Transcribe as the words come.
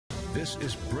This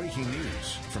is breaking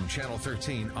news from Channel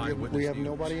 13 Eyewitness We have News.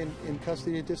 nobody in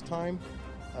custody at this time.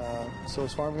 So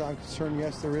as far as I'm concerned,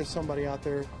 yes, there is somebody out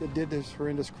there that did this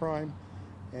horrendous crime,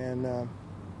 and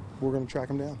we're going to track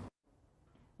him down.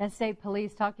 That's state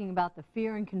police talking about the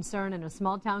fear and concern in a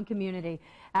small-town community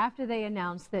after they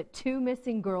announced that 2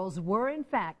 missing girls were, in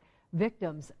fact,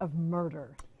 victims of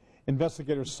murder.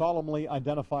 Investigators solemnly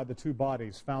identified the 2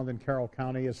 bodies found in Carroll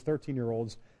County as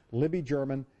 13-year-olds Libby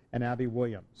German and Abby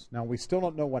Williams. Now, we still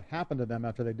don't know what happened to them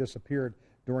after they disappeared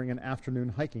during an afternoon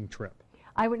hiking trip.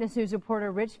 Eyewitness News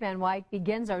reporter Rich Van Wyk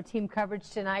begins our team coverage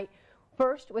tonight,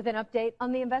 first with an update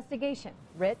on the investigation.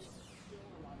 Rich?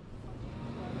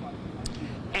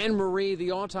 Anne Marie,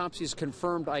 the autopsies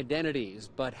confirmed identities,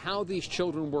 but how these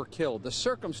children were killed, the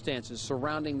circumstances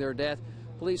surrounding their death,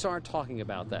 police aren't talking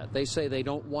about that. They say they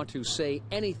don't want to say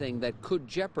anything that could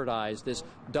jeopardize this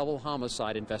double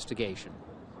homicide investigation.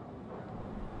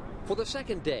 For the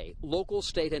second day, local,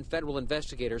 state, and federal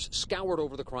investigators scoured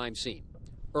over the crime scene.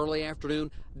 Early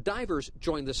afternoon, divers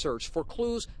joined the search for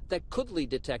clues that could lead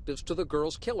detectives to the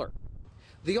girl's killer.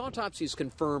 The autopsies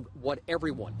confirmed what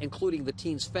everyone, including the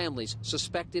teens' families,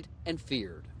 suspected and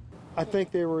feared. I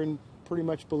think they were in pretty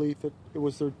much belief that it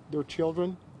was their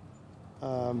children.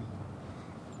 But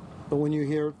when you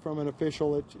hear it from an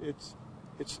official, it's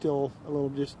still a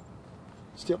little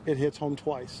it hits home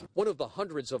twice. One of the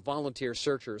hundreds of volunteer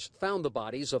searchers found the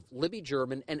bodies of Libby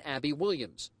German and Abby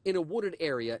Williams in a wooded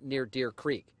area near Deer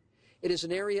Creek. It is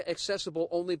an area accessible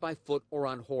only by foot or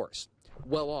on horse.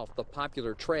 Well off the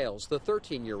popular trails the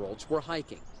 13-year-olds were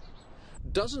hiking.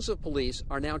 Dozens of police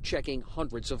are now checking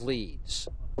hundreds of leads.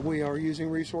 We are using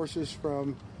resources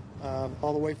from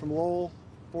all the way from Lowell,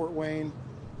 Fort Wayne,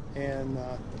 and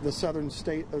the southern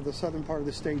part of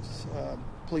the state's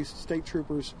police, state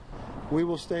troopers. We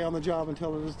will stay on the job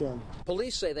until it is done.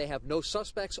 Police say they have no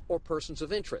suspects or persons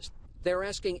of interest. They're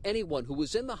asking anyone who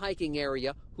was in the hiking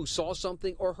area who saw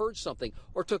something or heard something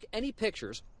or took any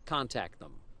pictures, contact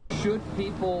them. Should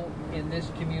people in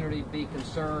this community be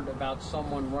concerned about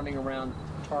someone running around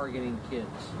targeting kids?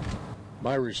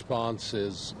 My response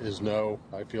is no.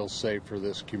 I feel safe for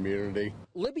this community.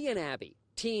 Libby and Abby,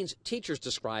 teens teachers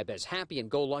describe as happy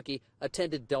and go lucky,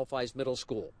 attended Delphi's middle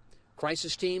school.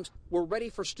 Crisis teams were ready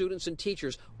for students and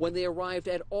teachers when they arrived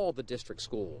at all the district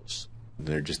schools.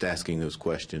 They're just asking those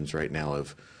questions right now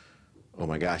of, oh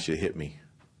my gosh, it hit me,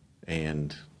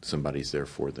 and somebody's there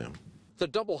for them. The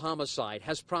double homicide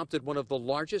has prompted one of the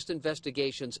largest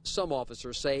investigations some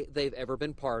officers say they've ever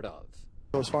been part of.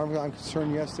 So as far as I'm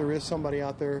concerned, yes, there is somebody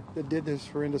out there that did this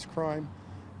horrendous crime,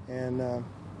 and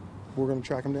we're going to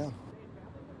track him down.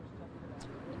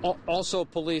 Also,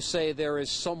 police say there is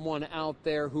someone out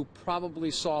there who probably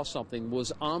saw something,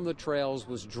 was on the trails,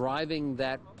 was driving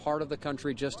that part of the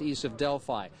country just east of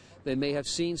Delphi. They may have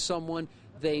seen someone,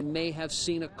 they may have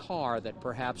seen a car that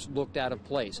perhaps looked out of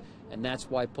place, and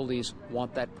that's why police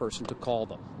want that person to call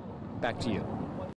them. Back to you.